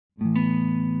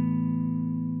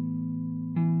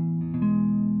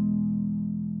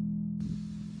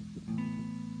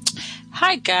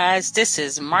Hi guys, this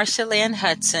is Marsha Lynn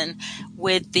Hudson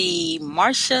with the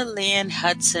Marsha Lynn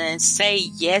Hudson Say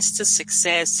Yes to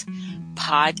Success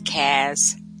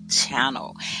podcast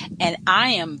channel. And I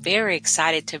am very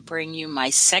excited to bring you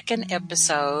my second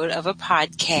episode of a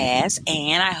podcast,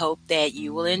 and I hope that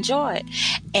you will enjoy it.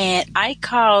 And I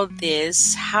call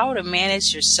this How to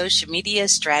Manage Your Social Media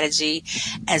Strategy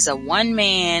as a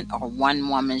One-Man or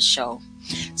One-Woman Show.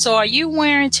 So are you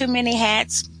wearing too many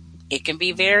hats? It can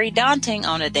be very daunting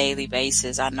on a daily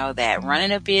basis. I know that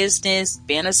running a business,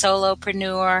 being a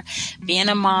solopreneur, being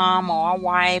a mom or a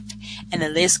wife, and the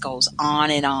list goes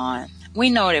on and on. We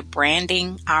know that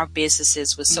branding our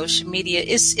businesses with social media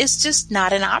is just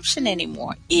not an option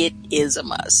anymore. It is a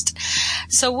must.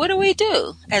 So what do we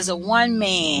do as a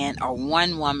one-man or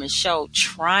one-woman show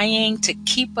trying to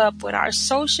keep up with our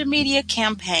social media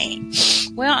campaign?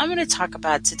 Well, I'm going to talk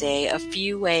about today a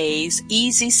few ways,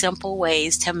 easy, simple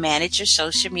ways to manage your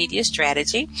social media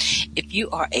strategy if you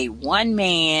are a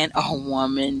one-man or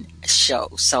woman show.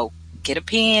 So get a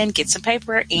pen, get some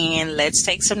paper, and let's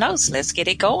take some notes. Let's get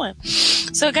it going.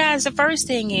 So guys, the first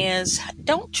thing is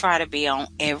don't try to be on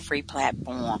every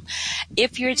platform.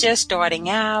 If you're just starting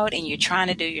out and you're trying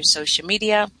to do your social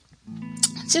media,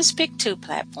 just pick 2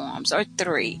 platforms or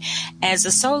 3. As a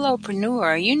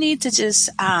solopreneur, you need to just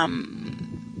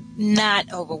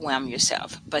not overwhelm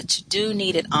yourself, but you do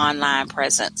need an online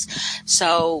presence.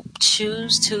 So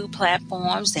choose 2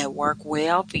 platforms that work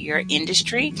well for your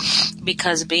industry,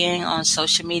 because being on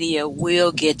social media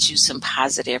will get you some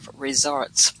positive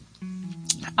results.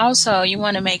 Also, you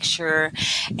want to make sure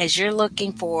as you're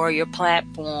looking for your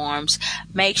platforms,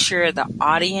 make sure the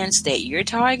audience that you're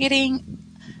targeting,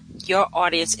 your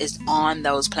audience is on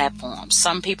those platforms.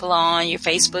 Some people are on your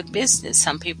Facebook business.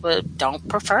 Some people don't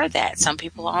prefer that. Some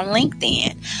people are on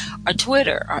LinkedIn or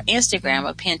Twitter or Instagram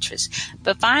or Pinterest.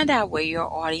 But find out where your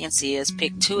audience is.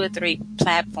 Pick 2 or 3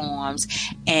 platforms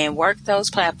and work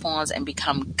those platforms and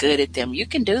become good at them. You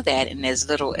can do that in as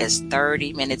little as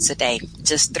 30 minutes a day,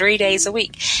 just 3 days a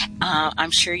week. I'm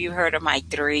sure you heard of my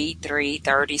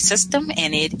 3-3-30 system,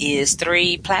 and it is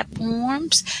 3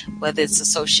 platforms, whether it's a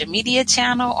social media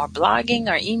channel or blogging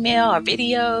or email or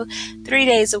video, 3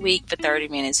 days a week for 30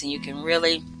 minutes, and you can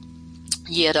really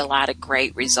get a lot of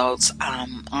great results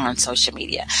on social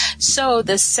media. So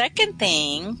the second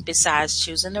thing, besides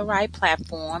choosing the right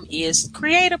platform, is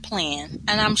create a plan.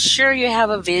 And I'm sure you have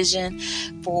a vision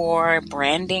for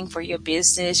branding for your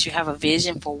business. You have a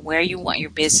vision for where you want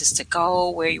your business to go,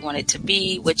 where you want it to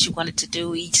be, what you want it to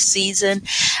do each season.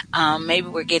 Maybe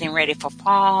we're getting ready for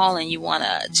fall and you want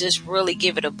to just really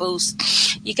give it a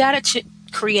boost. You got to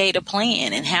create a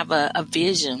plan and have a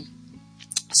vision.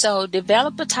 So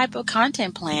develop a type of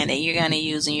content plan that you're going to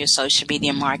use in your social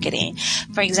media marketing.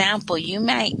 For example, you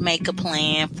might make a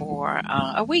plan for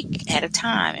a week at a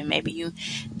time, and maybe you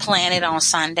plan it on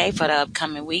Sunday for the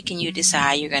upcoming week, and you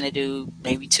decide you're going to do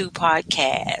maybe 2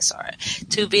 podcasts or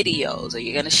 2 videos, or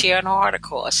you're going to share an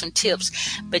article or some tips.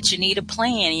 But you need a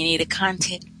plan. You need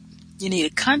a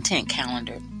content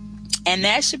calendar. And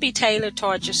that should be tailored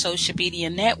towards your social media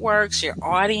networks, your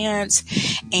audience,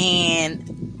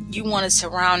 and you want to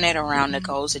surround that around the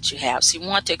goals that you have. So you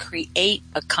want to create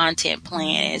a content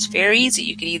plan. And it's very easy.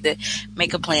 You can either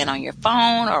make a plan on your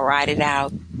phone or write it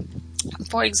out.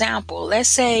 For example, let's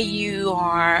say you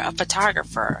are a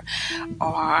photographer,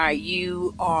 or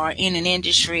you are in an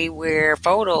industry where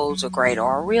photos are great,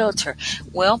 or a realtor.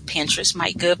 Well, Pinterest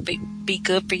might be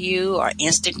good for you, or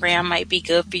Instagram might be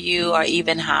good for you, or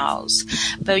even House.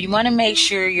 But you want to make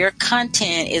sure your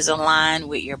content is aligned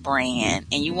with your brand,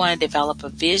 and you want to develop a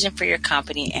vision for your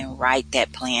company and write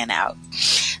that plan out.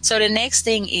 So the next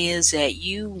thing is that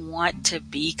you want to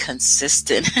be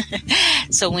consistent.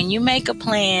 So when you make a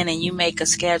plan and you make a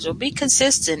schedule, be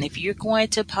consistent. If you're going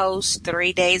to post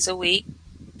 3 days a week,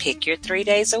 pick your 3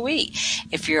 days a week.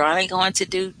 If you're only going to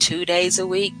do 2 days a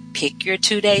week, pick your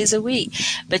 2 days a week.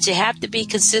 But you have to be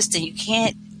consistent. You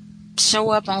can't show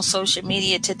up on social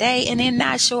media today and then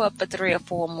not show up for 3 or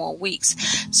 4 more weeks.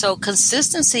 So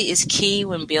consistency is key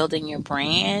when building your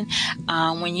brand.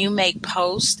 When you make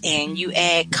posts and you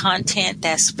add content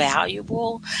that's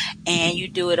valuable and you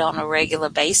do it on a regular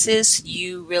basis,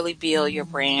 you really build your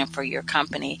brand for your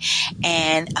company.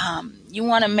 And you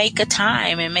want to make a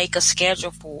time and make a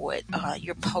schedule for it.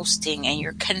 You're posting and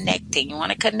you're connecting. You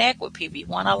want to connect with people. You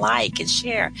want to like and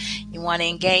share. You want to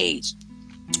engage.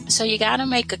 So you got to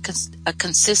make a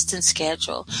consistent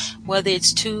schedule, whether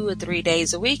it's 2 or 3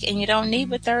 days a week, and you don't need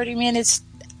but 30 minutes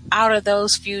out of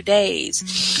those few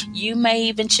days. You may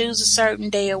even choose a certain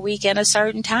day a week and a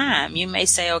certain time. You may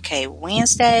say, okay,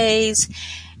 Wednesdays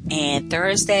and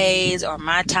Thursdays are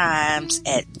my times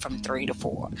from 3 to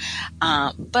 4.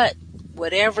 But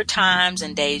whatever times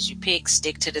and days you pick,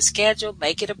 stick to the schedule,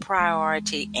 make it a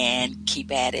priority, and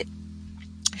keep at it.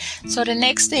 So the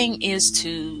next thing is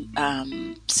to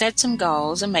set some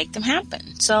goals and make them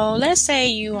happen. So let's say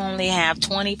you only have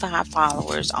 25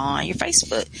 followers on your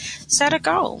Facebook. Set a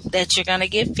goal that you're going to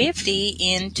get 50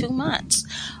 in 2 months.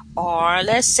 Or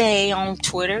let's say on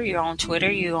Twitter, you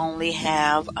only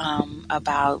have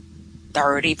about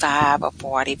 35 or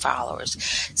 40 followers.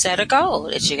 Set a goal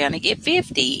that you're going to get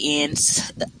 50 in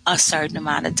a certain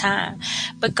amount of time.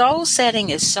 But goal setting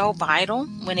is so vital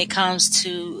when it comes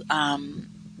to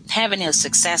having a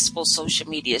successful social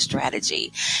media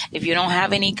strategy. If you don't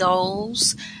have any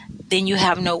goals, then you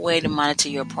have no way to monitor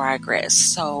your progress.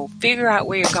 So figure out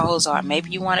where your goals are. Maybe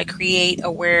you want to create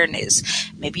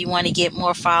awareness. Maybe you want to get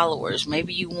more followers.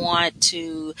 Maybe you want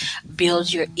to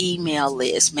build your email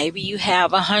list. Maybe you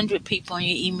have 100 people on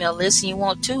your email list and you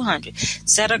want 200.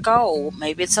 Set a goal.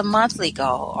 Maybe it's a monthly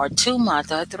goal or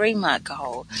 2-month or 3-month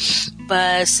goal.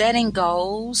 But setting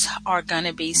goals are going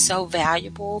to be so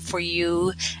valuable for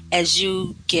you as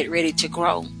you get ready to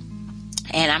grow.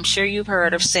 And I'm sure you've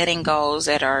heard of setting goals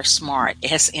that are SMART,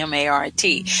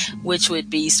 S-M-A-R-T, which would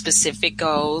be specific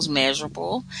goals,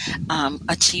 measurable,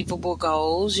 achievable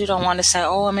goals. You don't want to say,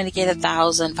 I'm going to get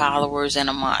 1,000 followers in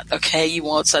a month. Okay. You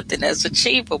want something that's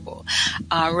achievable,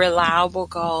 reliable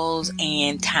goals,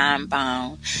 and time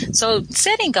bound. So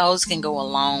setting goals can go a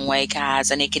long way,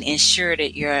 guys, and it can ensure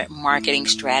that your marketing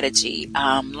strategy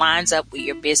lines up with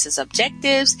your business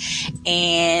objectives,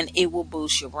 and it will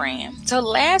boost your brand. So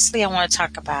lastly, I want to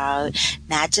talk about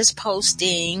not just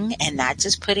posting and not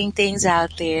just putting things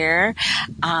out there,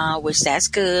 which that's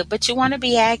good, but you want to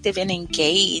be active and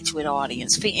engage with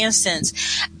audience. For instance,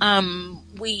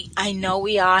 I know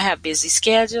we all have busy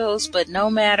schedules, but no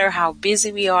matter how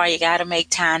busy we are, you got to make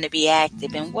time to be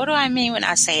active. And what do I mean when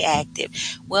I say active?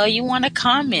 Well, you want to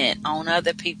comment on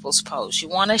other people's posts. You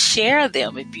want to share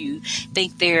them if you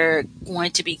think they're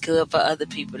going to be good for other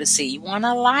people to see. You want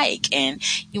to like, and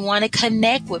you want to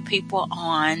connect with people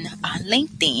on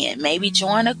LinkedIn. Maybe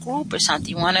join a group or something.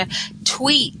 You want to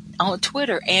tweet on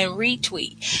Twitter and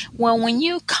retweet. Well, when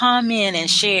you comment and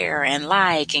share and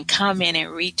like and comment and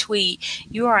retweet,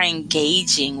 you are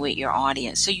engaging with your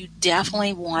audience. So you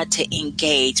definitely want to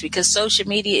engage, because social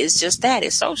media is just that.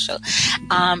 It's social.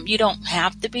 You don't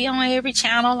have to be on every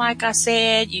channel, like I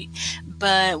said.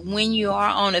 But when you are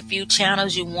on a few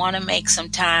channels, you want to make some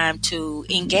time to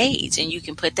engage, and you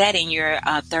can put that in your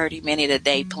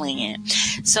 30-minute-a-day plan.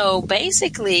 So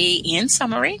basically, in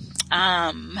summary,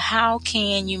 how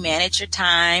can you manage your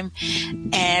time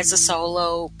as a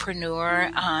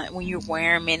solopreneur when you're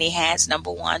wearing many hats? Number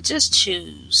one, just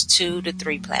choose 2 to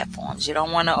 3 platforms. You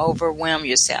don't want to overwhelm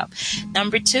yourself.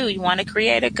 Number 2, you want to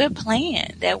create a good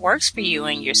plan that works for you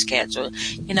and your schedule.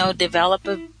 Develop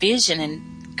a vision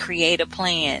and create a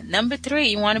plan. Number 3,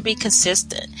 you want to be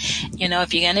consistent.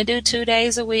 If you're going to do 2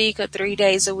 days a week or 3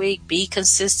 days a week, be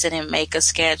consistent and make a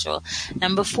schedule.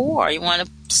 Number 4, you want to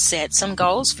set some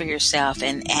goals for yourself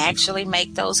and actually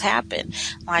make those happen.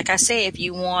 Like I said, if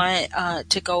you want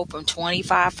to go from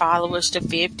 25 followers to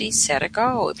 50, set a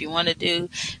goal. If you want to do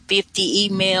 50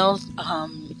 email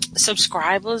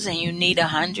subscribers and you need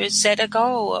 100, set a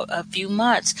goal. A few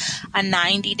months. A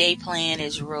 90-day plan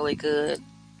is really good.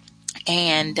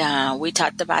 And we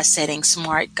talked about setting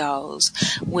SMART goals,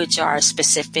 which are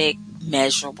specific,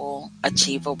 measurable,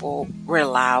 achievable,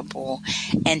 reliable,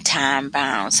 and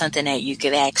time-bound, something that you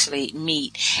could actually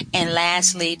meet. And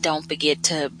lastly, don't forget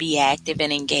to be active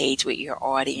and engage with your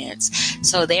audience.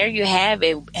 So there you have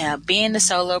it. Being a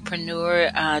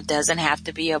solopreneur doesn't have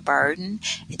to be a burden.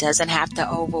 It doesn't have to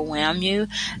overwhelm you,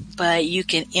 but you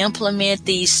can implement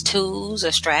these tools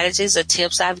or strategies or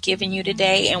tips I've given you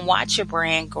today and watch your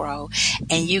brand grow,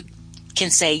 and you can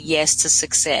say yes to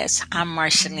success. I'm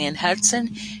Marsha Lynn Hudson,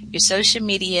 your social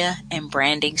media and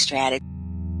branding strategist.